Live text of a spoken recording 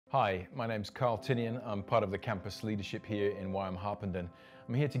Hi, my name's Carl Tinian. I'm part of the campus leadership here in YWAM Harpenden.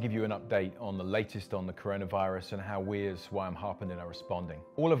 I'm here to give you an update on the latest on the coronavirus and how we as YWAM Harpenden are responding.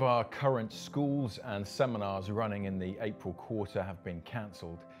 All of our current schools and seminars running in the April quarter have been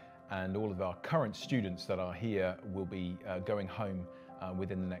cancelled, and all of our current students that are here will be going home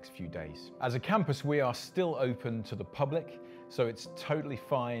within the next few days. As a campus, we are still open to the public, so it's totally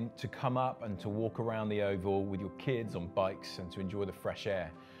fine to come up and to walk around the Oval with your kids on bikes and to enjoy the fresh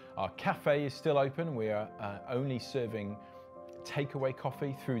air. Our cafe is still open. We are only serving takeaway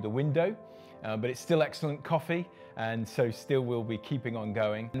coffee through the window, but it's still excellent coffee, and so still we'll be keeping on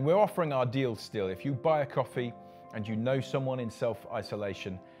going. And we're offering our deals still. If you buy a coffee and you know someone in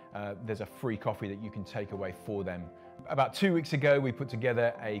self-isolation, there's a free coffee that you can take away for them. About 2 weeks ago, we put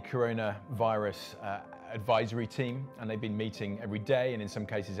together a coronavirus advisory team, and they've been meeting every day and in some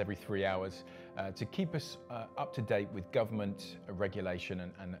cases every 3 hours to keep us up to date with government regulation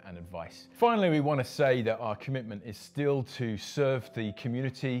and advice. Finally, we want to say that our commitment is still to serve the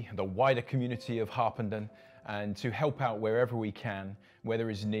community, the wider community of Harpenden, and to help out wherever we can, where there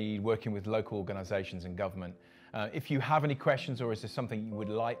is need, working with local organisations and government. If you have any questions or is there something you would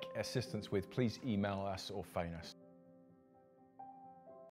like assistance with, please email us or phone us.